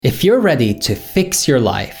If you're ready to fix your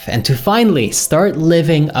life and to finally start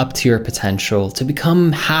living up to your potential, to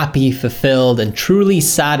become happy, fulfilled, and truly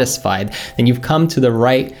satisfied, then you've come to the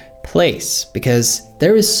right place, because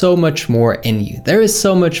there is so much more in you. There is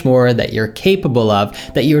so much more that you're capable of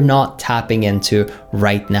that you're not tapping into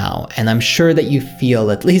right now. And I'm sure that you feel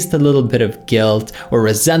at least a little bit of guilt or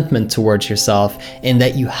resentment towards yourself in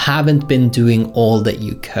that you haven't been doing all that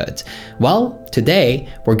you could. Well, today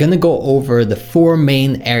we're going to go over the 4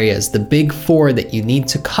 main areas, the big 4 that you need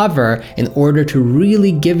to cover in order to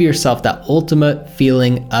really give yourself that ultimate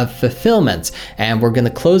feeling of fulfillment. And we're going to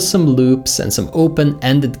close some loops and some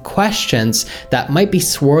open-ended questions that might be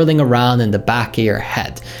swirling around in the back of your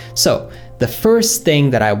head. So the first thing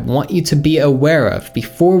that I want you to be aware of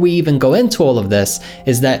before we even go into all of this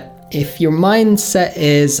is that if your mindset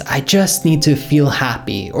is, I just need to feel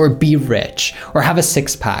happy or be rich or have a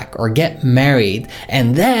 6-pack or get married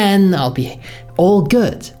and then I'll be all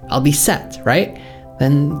good, I'll be set, right?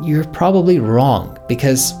 Then you're probably wrong,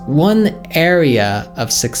 because one area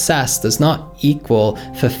of success does not equal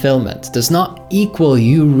fulfillment, does not equal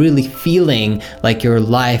you really feeling like your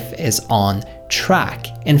life is on track.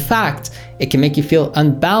 In fact, it can make you feel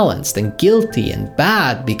unbalanced and guilty and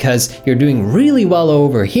bad because you're doing really well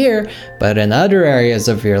over here, but in other areas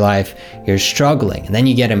of your life, you're struggling. And then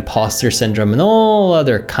you get imposter syndrome and all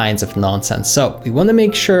other kinds of nonsense. So we want to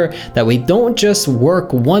make sure that we don't just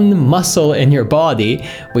work one muscle in your body.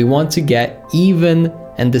 We want to get even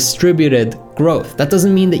and distributed growth. That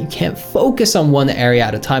doesn't mean that you can't focus on one area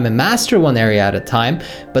at a time and master one area at a time,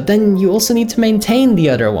 but then you also need to maintain the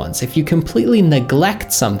other ones. If you completely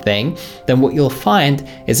neglect something, then what you'll find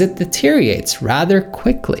is it deteriorates rather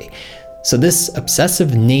quickly. So this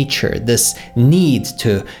obsessive nature, this need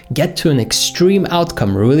to get to an extreme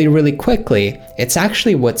outcome really, really quickly, it's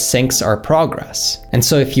actually what sinks our progress. And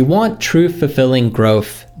so if you want true fulfilling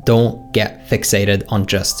growth, don't get fixated on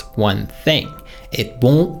just one thing. It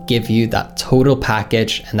won't give you that total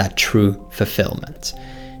package and that true fulfillment.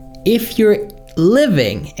 If you're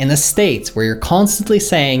living in a state where you're constantly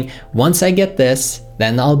saying, once I get this,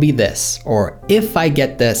 then I'll be this, or if I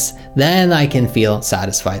get this, then I can feel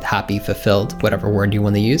satisfied, happy, fulfilled, whatever word you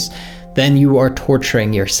want to use, then you are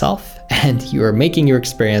torturing yourself and you are making your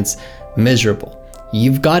experience miserable.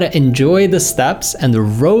 You've got to enjoy the steps and the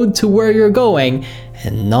road to where you're going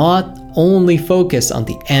and not only focus on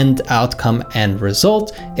the end outcome and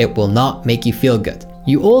result. It will not make you feel good.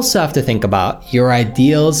 You also have to think about your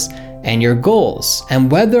ideals and your goals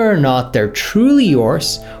and whether or not they're truly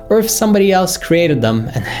yours or if somebody else created them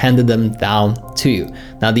and handed them down to you.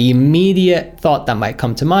 Now, the immediate thought that might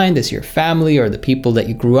come to mind is your family or the people that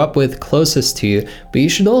you grew up with closest to you, but you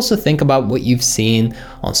should also think about what you've seen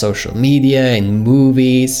on social media, in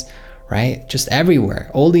movies, right? Just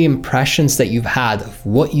everywhere. All the impressions that you've had of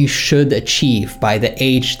what you should achieve by the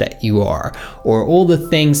age that you are, or all the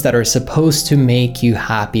things that are supposed to make you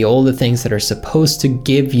happy, all the things that are supposed to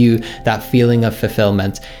give you that feeling of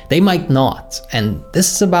fulfillment, they might not. And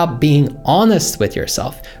this is about being honest with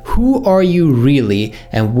yourself. Who are you really,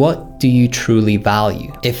 and what do you truly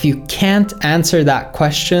value? If you can't answer that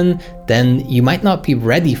question, then you might not be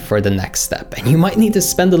ready for the next step. And you might need to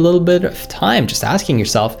spend a little bit of time just asking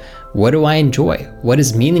yourself, what do I enjoy? What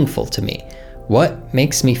is meaningful to me? What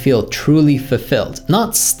makes me feel truly fulfilled?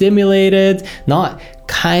 Not stimulated, not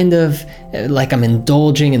kind of like I'm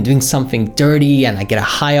indulging and doing something dirty and I get a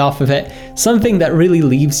high off of it. Something that really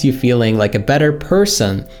leaves you feeling like a better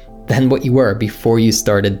person than what you were before you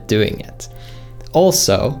started doing it.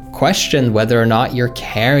 Also, question whether or not you're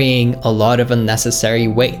carrying a lot of unnecessary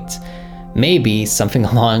weight. Maybe something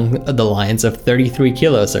along the lines of 33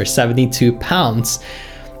 kilos or 72 pounds.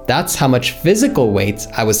 That's how much physical weight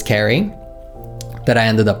I was carrying that I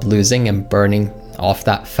ended up losing and burning off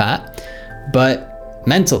that fat. But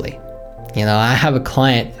mentally, I have a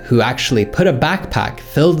client who actually put a backpack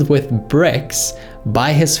filled with bricks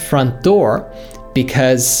by his front door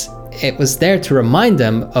because it was there to remind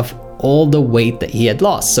him of all the weight that he had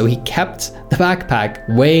lost. So he kept the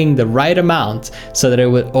backpack weighing the right amount so that it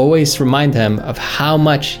would always remind him of how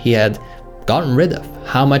much he had gotten rid of,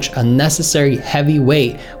 how much unnecessary heavy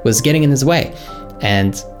weight was getting in his way.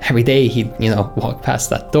 And every day he'd, walk past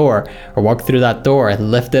that door or walk through that door and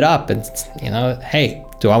lift it up and, hey,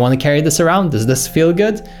 do I want to carry this around? Does this feel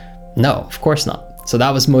good? No, of course not. So that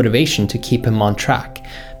was motivation to keep him on track.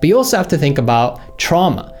 But you also have to think about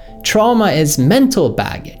trauma. Trauma is mental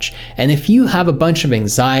baggage. And if you have a bunch of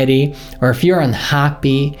anxiety, or if you're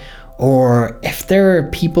unhappy, or if there are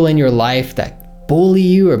people in your life that bully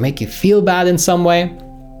you or make you feel bad in some way,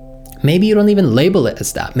 maybe you don't even label it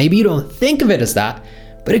as that. Maybe you don't think of it as that,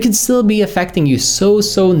 but it could still be affecting you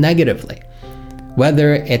so negatively.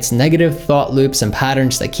 Whether it's negative thought loops and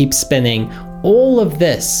patterns that keep spinning, all of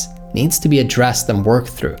this needs to be addressed and worked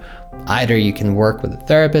through. Either you can work with a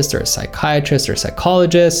therapist or a psychiatrist or a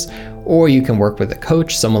psychologist, or you can work with a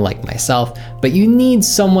coach, someone like myself, but you need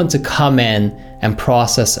someone to come in and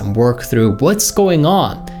process and work through what's going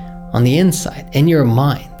on the inside, in your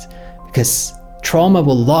mind, because trauma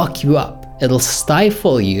will lock you up. It'll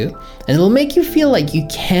stifle you, and it'll make you feel like you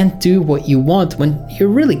can't do what you want when you're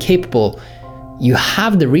really capable. You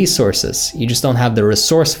have the resources, you just don't have the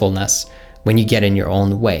resourcefulness when you get in your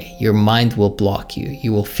own way. Your mind will block you.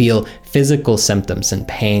 You will feel physical symptoms and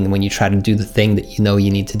pain when you try to do the thing that you know you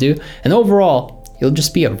need to do. And overall, you'll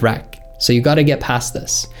just be a wreck. So you got to get past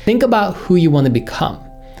this. Think about who you want to become.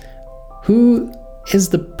 Who is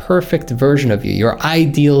the perfect version of you, your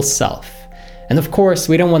ideal self? And of course,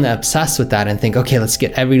 we don't want to obsess with that and think, okay, let's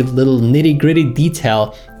get every little nitty-gritty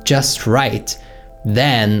detail just right.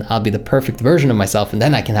 Then I'll be the perfect version of myself, and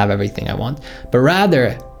then I can have everything I want. But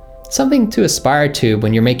rather, something to aspire to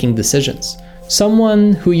when you're making decisions.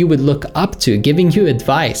 Someone who you would look up to, giving you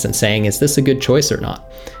advice and saying, is this a good choice or not?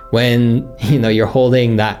 When you're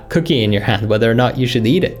holding that cookie in your hand, whether or not you should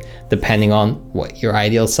eat it, depending on what your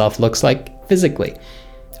ideal self looks like physically,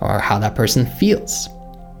 or how that person feels.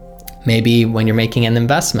 Maybe when you're making an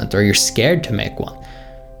investment or you're scared to make one,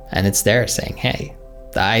 and it's there saying, hey,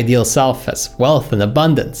 the ideal self has wealth and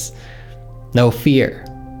abundance, no fear,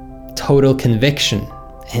 total conviction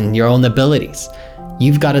in your own abilities.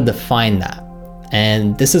 You've got to define that.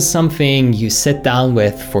 And this is something you sit down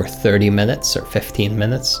with for 30 minutes or 15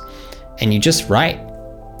 minutes, and you just write,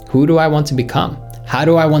 who do I want to become? How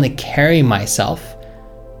do I want to carry myself?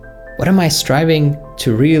 What am I striving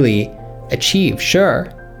to really achieve?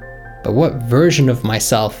 Sure, but what version of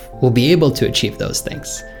myself will be able to achieve those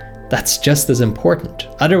things? That's just as important.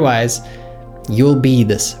 Otherwise, you'll be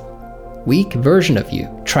this weak version of you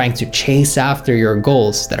trying to chase after your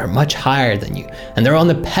goals that are much higher than you, and they're on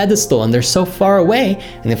a pedestal and they're so far away,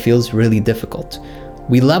 and it feels really difficult.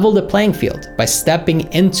 We level the playing field by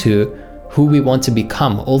stepping into who we want to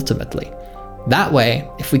become ultimately. That way,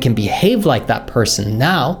 if we can behave like that person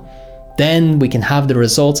now, then we can have the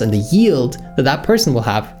results and the yield that that person will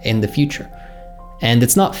have in the future. And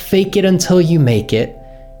it's not fake it until you make it.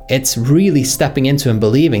 It's really stepping into and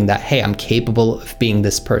believing that, hey, I'm capable of being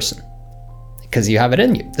this person. Because you have it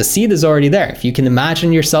in you. The seed is already there. If you can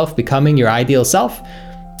imagine yourself becoming your ideal self,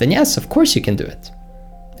 then yes, of course you can do it.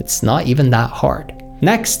 It's not even that hard.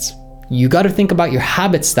 Next, you got to think about your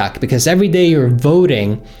habit stack, because every day you're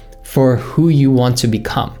voting for who you want to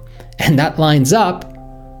become. And that lines up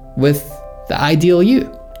with the ideal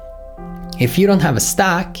you. If you don't have a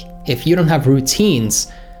stack, if you don't have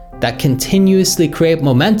routines that continuously create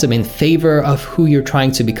momentum in favor of who you're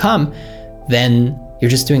trying to become, then you're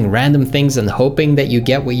just doing random things and hoping that you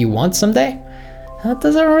get what you want someday. That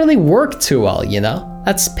doesn't really work too well,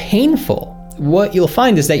 That's painful. What you'll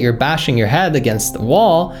find is that you're bashing your head against the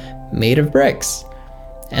wall made of bricks,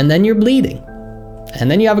 and then you're bleeding,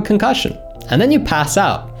 and then you have a concussion, and then you pass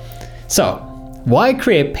out. So why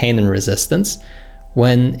create pain and resistance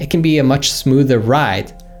when it can be a much smoother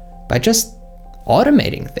ride by just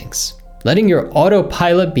automating things, letting your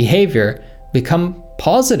autopilot behavior become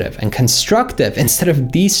positive and constructive instead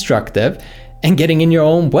of destructive and getting in your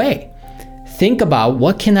own way? Think about,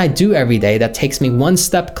 what can I do every day that takes me one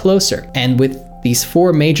step closer? And with these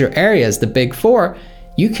 4 major areas, the big 4,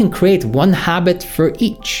 you can create one habit for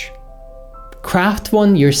each. Craft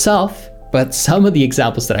one yourself. But some of the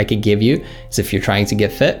examples that I could give you is, if you're trying to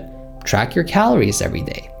get fit, track your calories every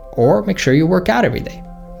day, or make sure you work out every day.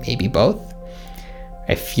 Maybe both.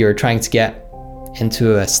 If you're trying to get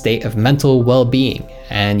into a state of mental well-being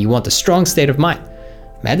and you want a strong state of mind,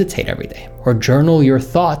 meditate every day, or journal your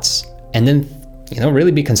thoughts, and then,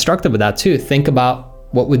 really be constructive with that too. Think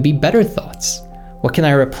about what would be better thoughts. What can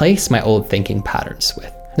I replace my old thinking patterns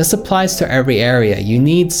with? This applies to every area. You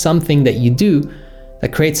need something that you do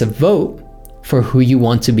that creates a vote for who you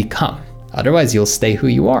want to become. Otherwise, you'll stay who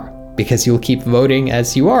you are, because you'll keep voting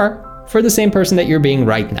as you are for the same person that you're being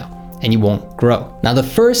right now, and you won't grow. Now, the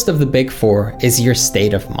first of the big 4 is your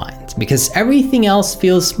state of mind, because everything else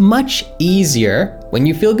feels much easier when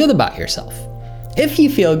you feel good about yourself. If you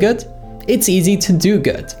feel good, it's easy to do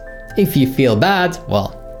good. If you feel bad,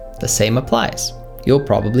 well, the same applies. You'll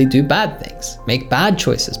probably do bad things, make bad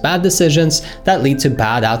choices, bad decisions that lead to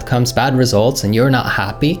bad outcomes, bad results, and you're not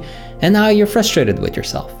happy. And now you're frustrated with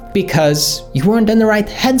yourself because you weren't in the right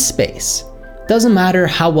headspace. Doesn't matter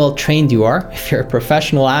how well trained you are. If you're a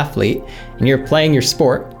professional athlete and you're playing your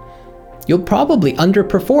sport, you'll probably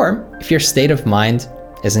underperform if your state of mind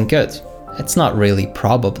isn't good. It's not really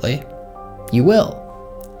probably. You will.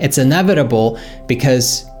 It's inevitable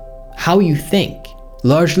because how you think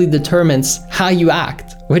largely determines how you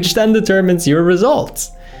act, which then determines your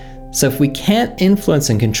results. So if we can't influence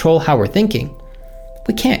and control how we're thinking,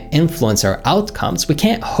 we can't influence our outcomes. We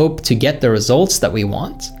can't hope to get the results that we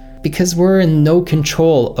want because we're in no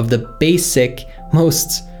control of the basic,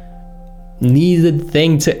 most needed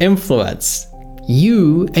thing to influence.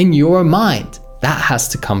 You and your mind. That has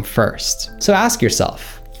to come first. So ask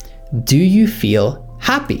yourself, do you feel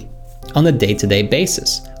happy on a day-to-day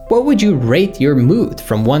basis? What would you rate your mood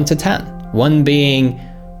from 1 to 10? 1 being,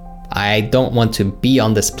 I don't want to be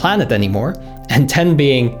on this planet anymore, and 10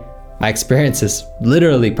 being, my experience is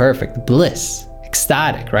literally perfect, bliss,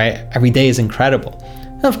 ecstatic, right? Every day is incredible.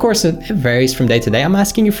 And of course, it varies from day to day. I'm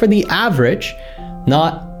asking you for the average,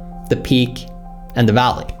 not the peak and the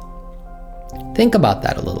valley. Think about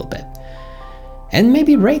that a little bit. And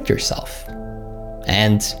maybe rate yourself.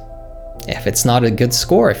 And if it's not a good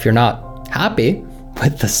score, if you're not happy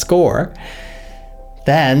with the score,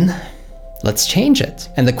 then let's change it.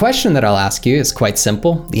 And the question that I'll ask you is quite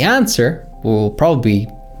simple. The answer will probably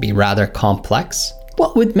be rather complex.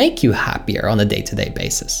 What would make you happier on a day-to-day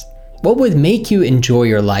basis? What would make you enjoy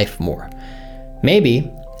your life more?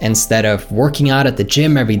 Maybe instead of working out at the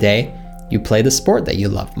gym every day, you play the sport that you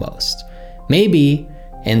love most. Maybe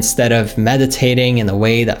instead of meditating in a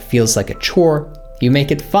way that feels like a chore, you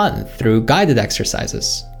make it fun through guided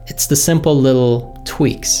exercises. It's the simple little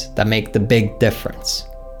tweaks that make the big difference.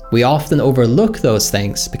 We often overlook those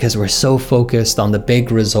things because we're so focused on the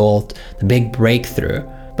big result, the big breakthrough,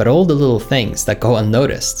 but all the little things that go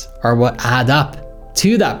unnoticed are what add up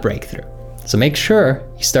to that breakthrough. So make sure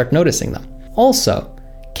you start noticing them. Also,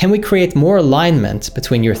 can we create more alignment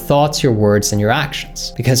between your thoughts, your words, and your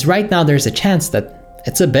actions? Because right now there's a chance that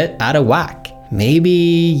it's a bit out of whack. Maybe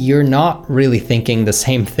you're not really thinking the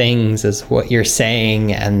same things as what you're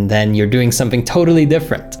saying, and then you're doing something totally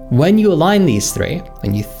different. When you align these three,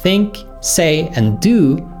 when you think, say, and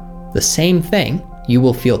do the same thing, you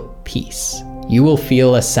will feel peace. You will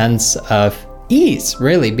feel a sense of ease,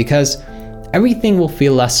 really, because everything will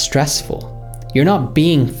feel less stressful. You're not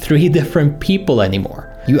being 3 different people anymore.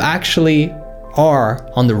 You actually are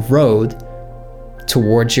on the road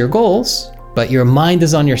towards your goals, but your mind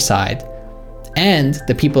is on your side, and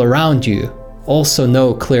the people around you also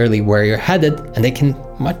know clearly where you're headed, and they can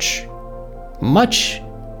much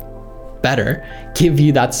better give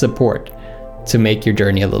you that support to make your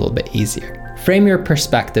journey a little bit easier. Frame your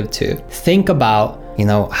perspective too. Think about,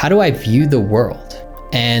 how do I view the world?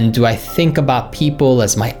 And do I think about people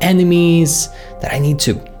as my enemies that I need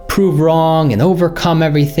to prove wrong and overcome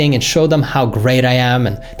everything and show them how great I am,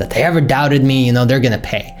 and that they ever doubted me, they're gonna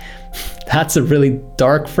pay? That's a really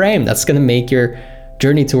dark frame. That's going to make your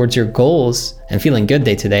journey towards your goals and feeling good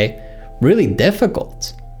day to day really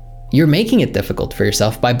difficult. You're making it difficult for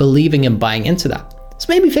yourself by believing and buying into that. So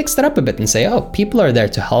maybe fix that up a bit and say, oh, people are there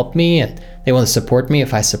to help me and they want to support me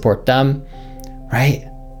if I support them, right?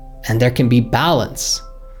 And there can be balance.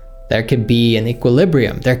 There could be an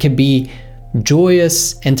equilibrium. There could be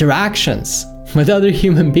joyous interactions with other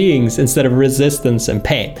human beings instead of resistance and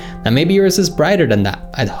pain. Now maybe yours is brighter than that.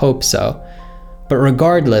 I'd hope so. But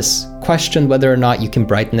regardless, question whether or not you can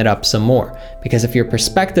brighten it up some more. Because if your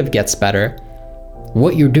perspective gets better,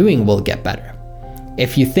 what you're doing will get better.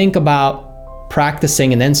 If you think about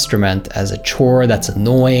practicing an instrument as a chore that's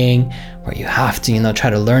annoying, where you have to, try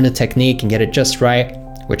to learn the technique and get it just right,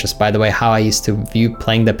 which is, by the way, how I used to view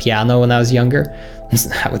playing the piano when I was younger,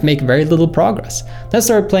 I would make very little progress. Then I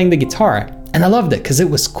started playing the guitar, and I loved it because it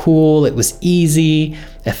was cool, it was easy,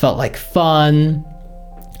 it felt like fun.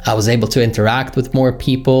 I was able to interact with more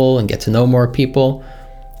people and get to know more people.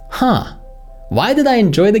 Why did I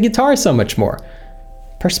enjoy the guitar so much more?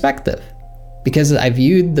 Perspective. Because I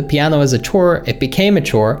viewed the piano as a chore, it became a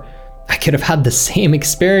chore. I could have had the same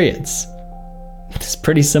experience. It's a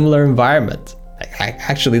pretty similar environment.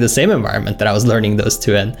 Actually, the same environment that I was learning those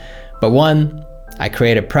two in. But one, I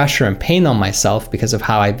created pressure and pain on myself because of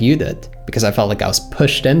how I viewed it, because I felt like I was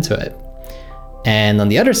pushed into it. And on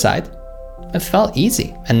the other side, it felt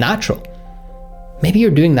easy and natural. Maybe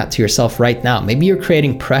you're doing that to yourself right now. Maybe you're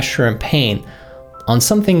creating pressure and pain on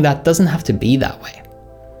something that doesn't have to be that way.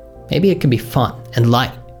 Maybe it can be fun and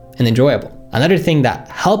light and enjoyable. Another thing that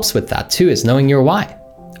helps with that too is knowing your why.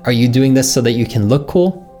 Are you doing this so that you can look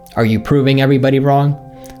cool? Are you proving everybody wrong?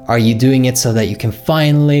 Are you doing it so that you can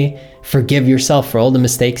finally forgive yourself for all the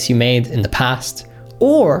mistakes you made in the past?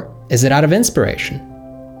 Or is it out of inspiration?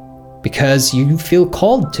 Because you feel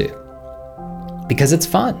called to? Because it's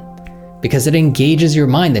fun? Because it engages your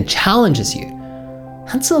mind and challenges you?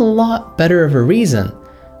 That's a lot better of a reason.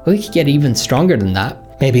 We could get even stronger than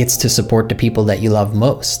that. Maybe it's to support the people that you love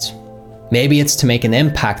most. Maybe it's to make an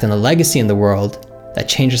impact and a legacy in the world that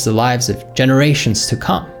changes the lives of generations to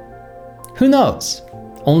come. Who knows?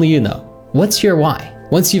 Only you know. What's your why?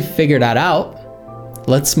 Once you've figured that out,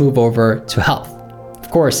 let's move over to health.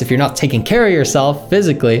 Of course, if you're not taking care of yourself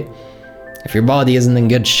physically, if your body isn't in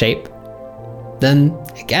good shape, then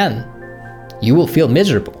again, you will feel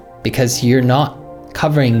miserable because you're not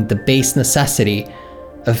covering the base necessity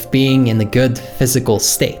of being in a good physical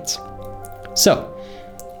state. So,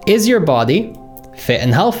 is your body fit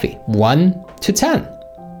and healthy? 1 to 10.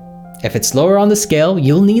 If it's lower on the scale,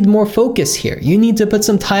 you'll need more focus here. You need to put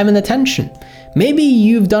some time and attention. Maybe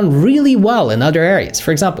you've done really well in other areas.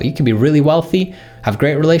 For example, you could be really wealthy, have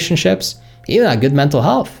great relationships, even have good mental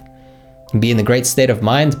health, be in a great state of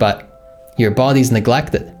mind, but your body's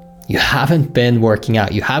neglected. You haven't been working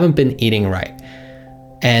out. You haven't been eating right.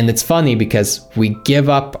 And it's funny because we give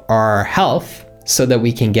up our health so that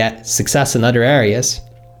we can get success in other areas.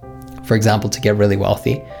 For example, to get really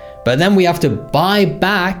wealthy. But then we have to buy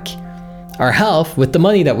back our health with the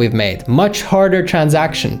money that we've made. Much harder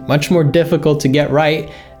transaction, much more difficult to get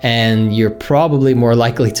right, and you're probably more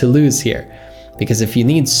likely to lose here. Because if you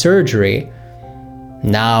need surgery,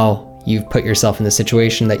 now you've put yourself in a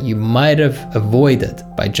situation that you might have avoided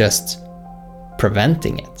by just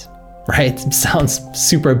preventing it, right? It sounds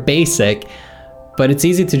super basic, but it's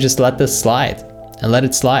easy to just let this slide and let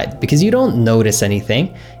it slide because you don't notice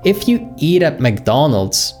anything. If you eat at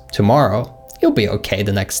McDonald's tomorrow, you'll be okay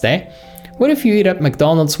the next day. What if you eat at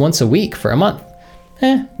McDonald's once a week for a month?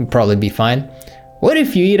 You'll probably be fine. What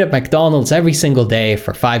if you eat at McDonald's every single day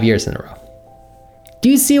for 5 years in a row? Do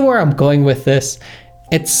you see where I'm going with this?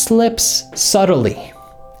 It slips subtly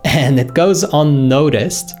and it goes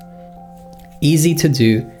unnoticed. Easy to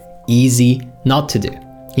do, easy not to do.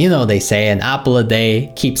 You know, they say an apple a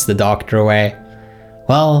day keeps the doctor away.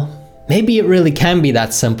 Well, maybe it really can be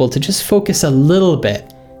that simple to just focus a little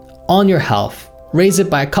bit on your health, raise it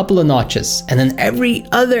by a couple of notches, and then every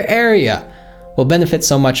other area will benefit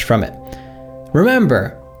so much from it.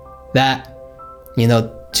 Remember that,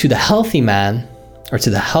 to the healthy man or to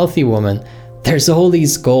the healthy woman, there's all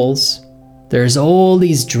these goals, there's all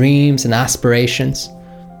these dreams and aspirations,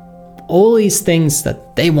 all these things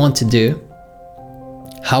that they want to do.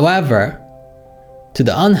 However, to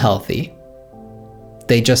the unhealthy,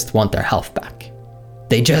 they just want their health back.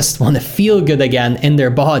 They just want to feel good again in their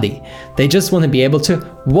body. They just want to be able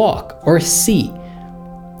to walk or see.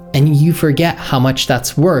 And you forget how much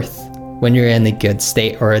that's worth when you're in a good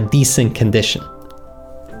state or a decent condition.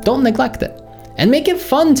 Don't neglect it. And make it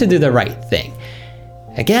fun to do the right thing.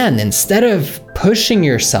 Again, instead of pushing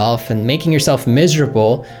yourself and making yourself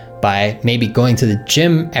miserable by maybe going to the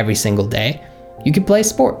gym every single day, you could play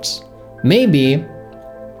sports. Maybe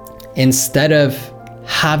instead of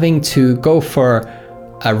having to go for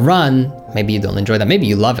a run, maybe you don't enjoy that, maybe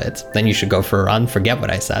you love it, then you should go for a run, forget what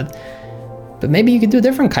I said. But maybe you could do a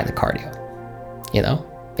different kind of cardio,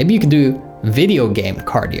 Maybe you could do video game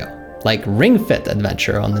cardio, like Ring Fit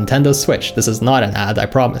Adventure on Nintendo Switch. This is not an ad, I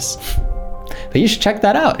promise. But you should check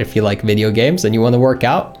that out if you like video games and you want to work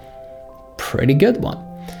out. Pretty good one.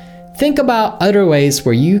 Think about other ways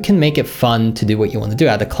where you can make it fun to do what you want to do.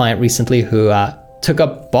 I had a client recently who took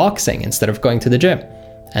up boxing instead of going to the gym,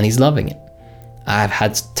 and he's loving it. I've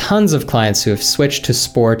had tons of clients who have switched to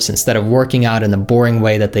sports instead of working out in a boring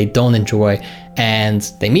way that they don't enjoy, and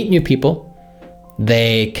they meet new people.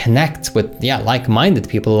 They connect with like-minded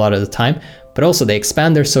people a lot of the time, but also they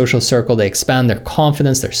expand their social circle, they expand their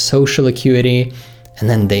confidence, their social acuity, and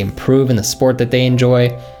then they improve in the sport that they enjoy.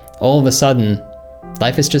 All of a sudden,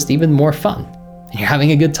 life is just even more fun, and you're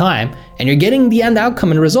having a good time, and you're getting the end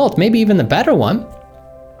outcome and result, maybe even a better one,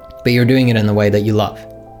 but you're doing it in a way that you love.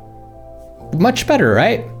 Much better,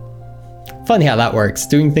 right? Funny how that works.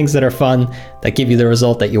 Doing things that are fun, that give you the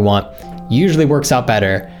result that you want, usually works out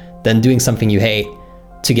better than doing something you hate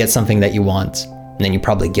to get something that you want. And then you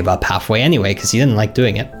probably give up halfway anyway because you didn't like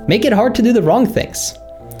doing it. Make it hard to do the wrong things.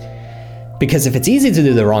 Because if it's easy to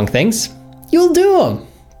do the wrong things, you'll do them.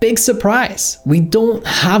 Big surprise. We don't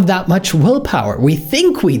have that much willpower. We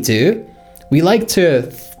think we do. We like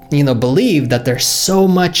to, believe that there's so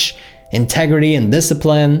much integrity and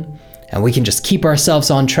discipline and we can just keep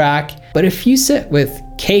ourselves on track. But if you sit with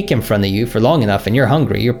cake in front of you for long enough and you're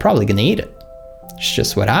hungry, you're probably gonna eat it. It's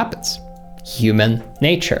just what happens. Human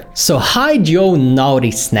nature. So hide your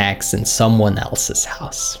naughty snacks in someone else's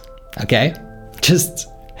house, okay? Just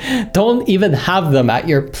don't even have them at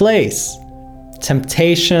your place.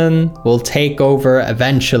 Temptation will take over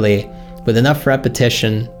eventually with enough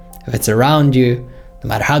repetition. If it's around you, No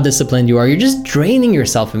matter how disciplined you are, you're just draining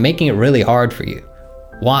yourself and making it really hard for you.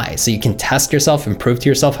 Why? So you can test yourself and prove to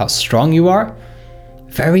yourself how strong you are?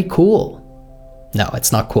 Very cool. No,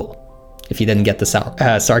 it's not cool. If you didn't get the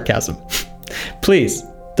sarcasm. Please,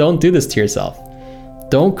 don't do this to yourself.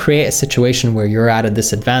 Don't create a situation where you're at a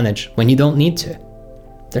disadvantage when you don't need to.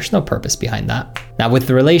 There's no purpose behind that. Now with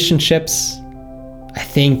the relationships, I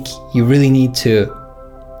think you really need to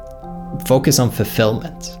focus on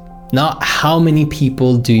fulfillment. Not how many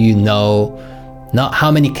people do you know, not how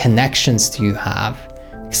many connections do you have,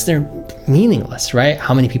 because they're meaningless, right?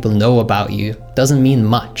 How many people know about you doesn't mean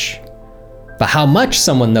much. But how much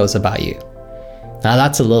someone knows about you, now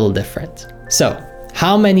that's a little different. So,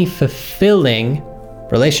 how many fulfilling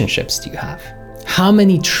relationships do you have? How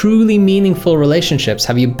many truly meaningful relationships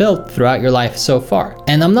have you built throughout your life so far?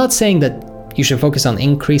 And I'm not saying that you should focus on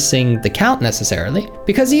increasing the count necessarily,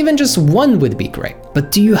 because even just one would be great.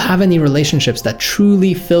 But do you have any relationships that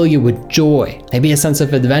truly fill you with joy? Maybe a sense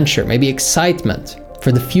of adventure, maybe excitement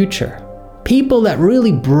for the future. People that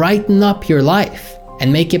really brighten up your life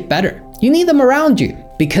and make it better. You need them around you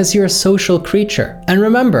because you're a social creature. And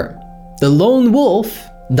remember, the lone wolf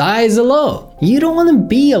dies alone. You don't want to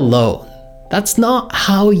be alone. That's not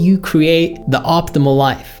how you create the optimal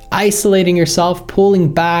life. Isolating yourself,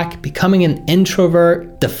 pulling back, becoming an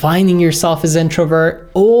introvert, defining yourself as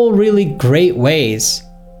introvert, all really great ways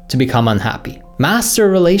to become unhappy. Master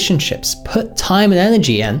relationships, put time and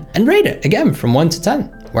energy in, and rate it again from 1 to 10.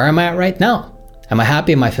 Where am I at right now? Am I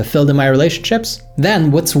happy? Am I fulfilled in my relationships?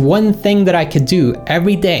 Then what's one thing that I could do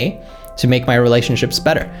every day to make my relationships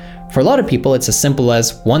better? For a lot of people, it's as simple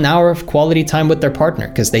as 1 hour of quality time with their partner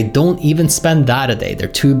because they don't even spend that a day. They're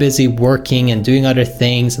too busy working and doing other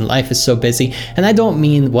things and life is so busy. And I don't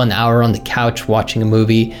mean 1 hour on the couch watching a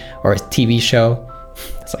movie or a TV show.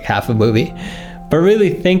 It's like half a movie. But really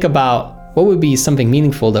think about what would be something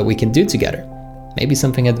meaningful that we can do together. Maybe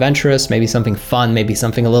something adventurous, maybe something fun, maybe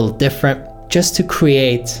something a little different, just to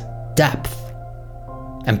create depth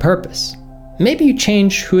and purpose. Maybe you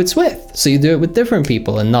change who it's with, so you do it with different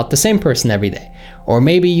people and not the same person every day. Or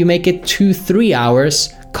maybe you make it 2-3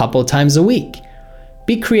 hours a couple times a week.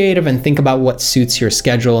 Be creative and think about what suits your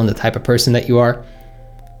schedule and the type of person that you are.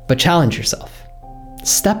 But challenge yourself.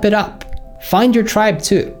 Step it up. Find your tribe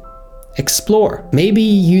too. Explore. Maybe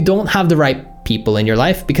you don't have the right people in your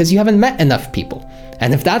life because you haven't met enough people.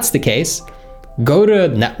 And if that's the case, go to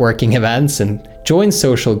networking events and join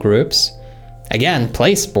social groups. Again,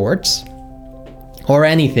 play sports. Or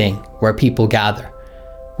anything where people gather.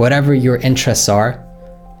 Whatever your interests are,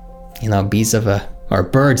 birds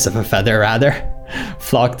of a feather rather,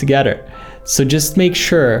 flock together. So just make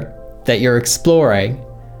sure that you're exploring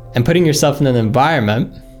and putting yourself in an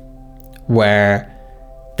environment where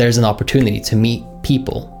there's an opportunity to meet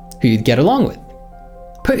people who you'd get along with.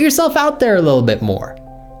 Put yourself out there a little bit more.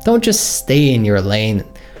 Don't just stay in your lane,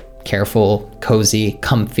 careful, cozy,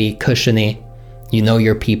 comfy, cushiony. You know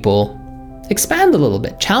your people. Expand a little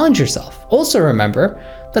bit, challenge yourself. Also remember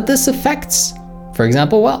that this affects, for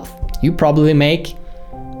example, wealth. You probably make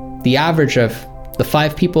the average of the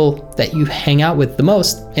 5 people that you hang out with the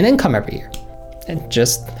most in income every year. It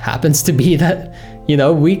just happens to be that,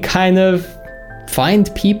 we kind of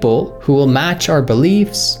find people who will match our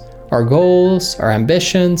beliefs, our goals, our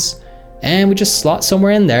ambitions, and we just slot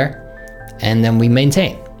somewhere in there and then we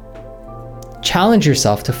maintain. Challenge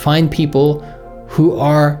yourself to find people who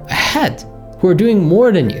are ahead, who are doing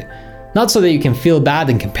more than you. Not so that you can feel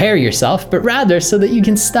bad and compare yourself, but rather so that you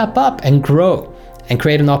can step up and grow and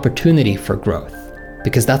create an opportunity for growth.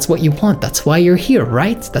 Because that's what you want. That's why you're here,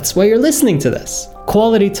 right? That's why you're listening to this.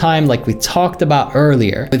 Quality time, like we talked about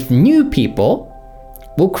earlier, with new people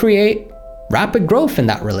will create rapid growth in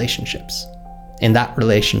that relationship.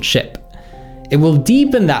 It will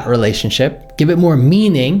deepen that relationship, give it more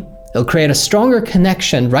meaning. It'll create a stronger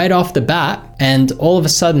connection right off the bat, and all of a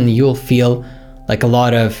sudden you'll feel like a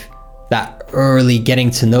lot of that early getting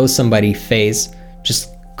to know somebody phase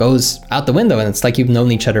just goes out the window and it's like you've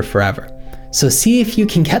known each other forever. So see if you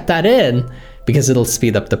can get that in because it'll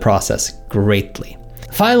speed up the process greatly.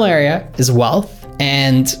 The final area is wealth,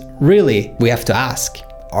 and really we have to ask,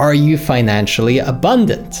 are you financially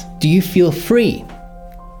abundant? Do you feel free?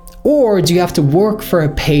 Or do you have to work for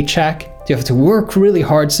a paycheck? Do you have to work really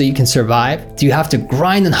hard so you can survive? Do you have to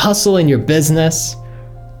grind and hustle in your business?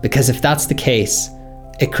 Because if that's the case,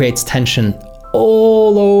 it creates tension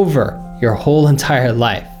all over your whole entire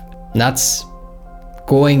life. And that's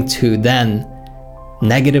going to then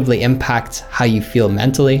negatively impact how you feel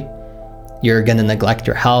mentally. You're going to neglect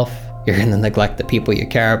your health. You're going to neglect the people you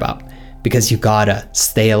care about because you gotta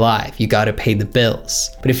stay alive, you gotta pay the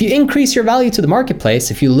bills. But if you increase your value to the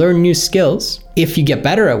marketplace, if you learn new skills, if you get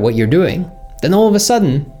better at what you're doing, then all of a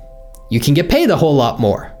sudden, you can get paid a whole lot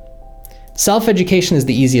more. Self-education is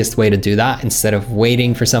the easiest way to do that. Instead of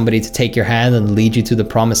waiting for somebody to take your hand and lead you to the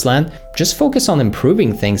promised land, just focus on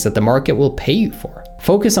improving things that the market will pay you for.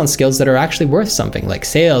 Focus on skills that are actually worth something, like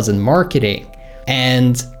sales and marketing,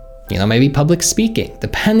 and maybe public speaking,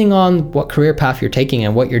 depending on what career path you're taking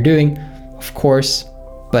and what you're doing, of course.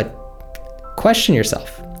 But question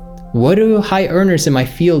yourself, what do high earners in my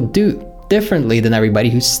field do differently than everybody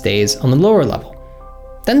who stays on the lower level?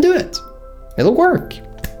 Then do it. It'll work.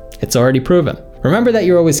 It's already proven. Remember that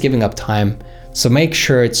you're always giving up time, so make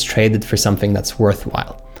sure it's traded for something that's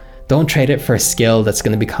worthwhile. Don't trade it for a skill that's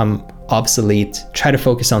going to become obsolete. Try to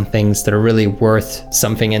focus on things that are really worth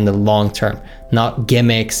something in the long term, not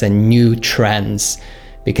gimmicks and new trends,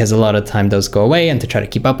 because a lot of the time those go away, and to try to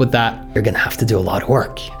keep up with that, you're going to have to do a lot of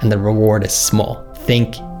work, and the reward is small.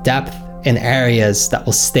 Think depth in areas that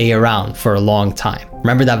will stay around for a long time.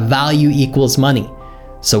 Remember that value equals money.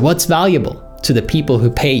 So what's valuable to the people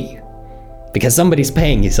who pay you? Because somebody's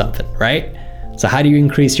paying you something, right? So how do you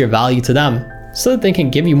increase your value to them so that they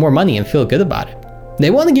can give you more money and feel good about it?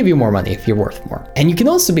 They want to give you more money if you're worth more. And you can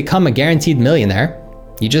also become a guaranteed millionaire.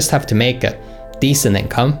 You just have to make a decent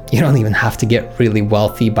income. You don't even have to get really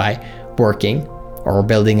wealthy by working or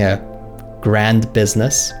building a grand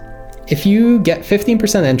business. If you get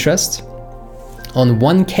 15% interest on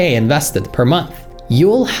 1K invested per month,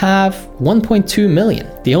 you'll have 1.2 million.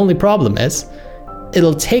 The only problem is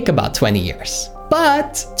it'll take about 20 years,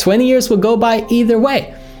 but 20 years will go by either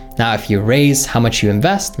way. Now, if you raise how much you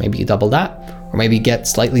invest, maybe you double that, or maybe get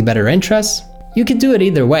slightly better interest, you could do it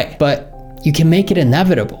either way, but you can make it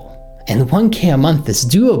inevitable. And 1K a month is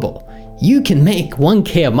doable. You can make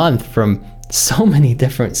 1K a month from so many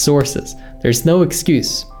different sources. There's no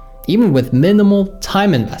excuse, even with minimal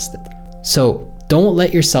time invested. So don't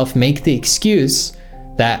let yourself make the excuse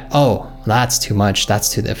that, oh, that's too much, that's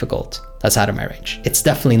too difficult, that's out of my range. It's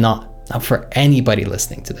definitely not for anybody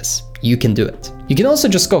listening to this. You can do it. You can also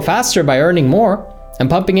just go faster by earning more and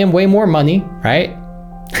pumping in way more money, right?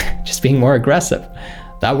 Just being more aggressive.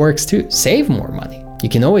 That works too. Save more money. You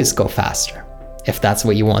can always go faster if that's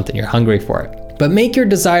what you want and you're hungry for it. But make your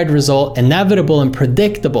desired result inevitable and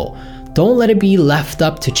predictable. Don't let it be left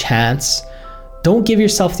up to chance. Don't give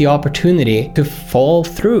yourself the opportunity to fall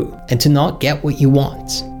through and to not get what you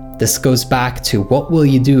want. This goes back to what will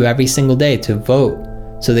you do every single day to vote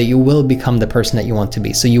so that you will become the person that you want to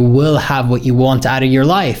be. So you will have what you want out of your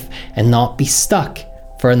life and not be stuck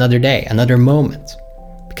for another day, another moment,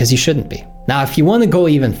 because you shouldn't be. Now, if you want to go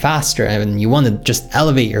even faster and you want to just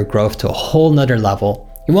elevate your growth to a whole nother level,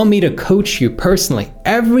 you want me to coach you personally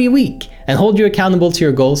every week and hold you accountable to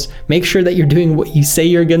your goals, make sure that you're doing what you say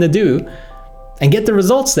you're going to do, and get the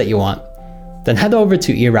results that you want, then head over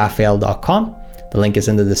to erafael.com. The link is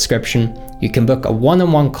in the description. You can book a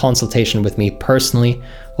one-on-one consultation with me personally.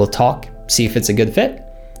 We'll talk, see if it's a good fit.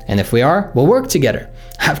 And if we are, we'll work together.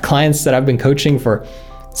 I have clients that I've been coaching for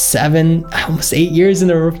 7, almost 8 years in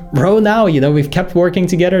a row now. We've kept working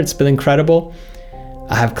together. It's been incredible.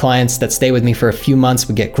 I have clients that stay with me for a few months.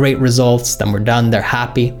 We get great results. Then we're done. They're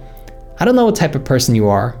happy. I don't know what type of person you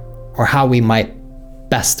are or how we might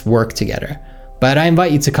best work together, but I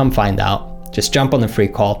invite you to come find out. Just jump on a free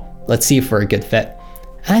call. Let's see if we're a good fit.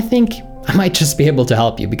 And I think I might just be able to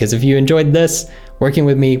help you, because if you enjoyed this, working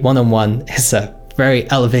with me one-on-one is a very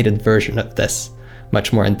elevated version of this,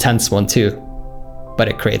 much more intense one too, but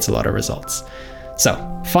it creates a lot of results.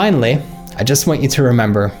 So finally, I just want you to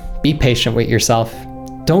remember, be patient with yourself.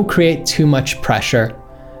 Don't create too much pressure.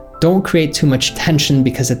 Don't create too much tension,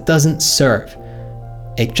 because it doesn't serve.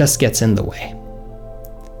 It just gets in the way.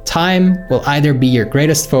 Time will either be your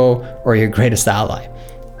greatest foe or your greatest ally.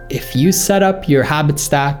 If you set up your habit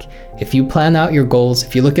stack, if you plan out your goals,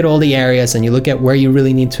 if you look at all the areas and you look at where you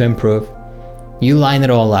really need to improve, you line it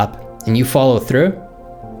all up and you follow through,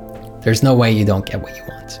 there's no way you don't get what you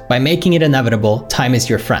want. By making it inevitable, time is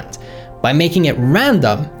your friend. By making it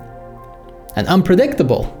random and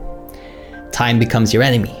unpredictable, time becomes your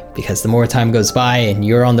enemy, because the more time goes by and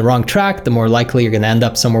you're on the wrong track, the more likely you're going to end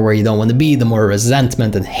up somewhere where you don't want to be, the more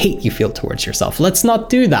resentment and hate you feel towards yourself. Let's not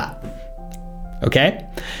do that. Okay?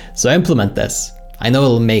 So implement this. I know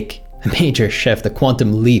it'll make a major shift, a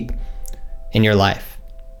quantum leap in your life.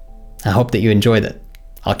 I hope that you enjoyed it.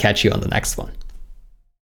 I'll catch you on the next one.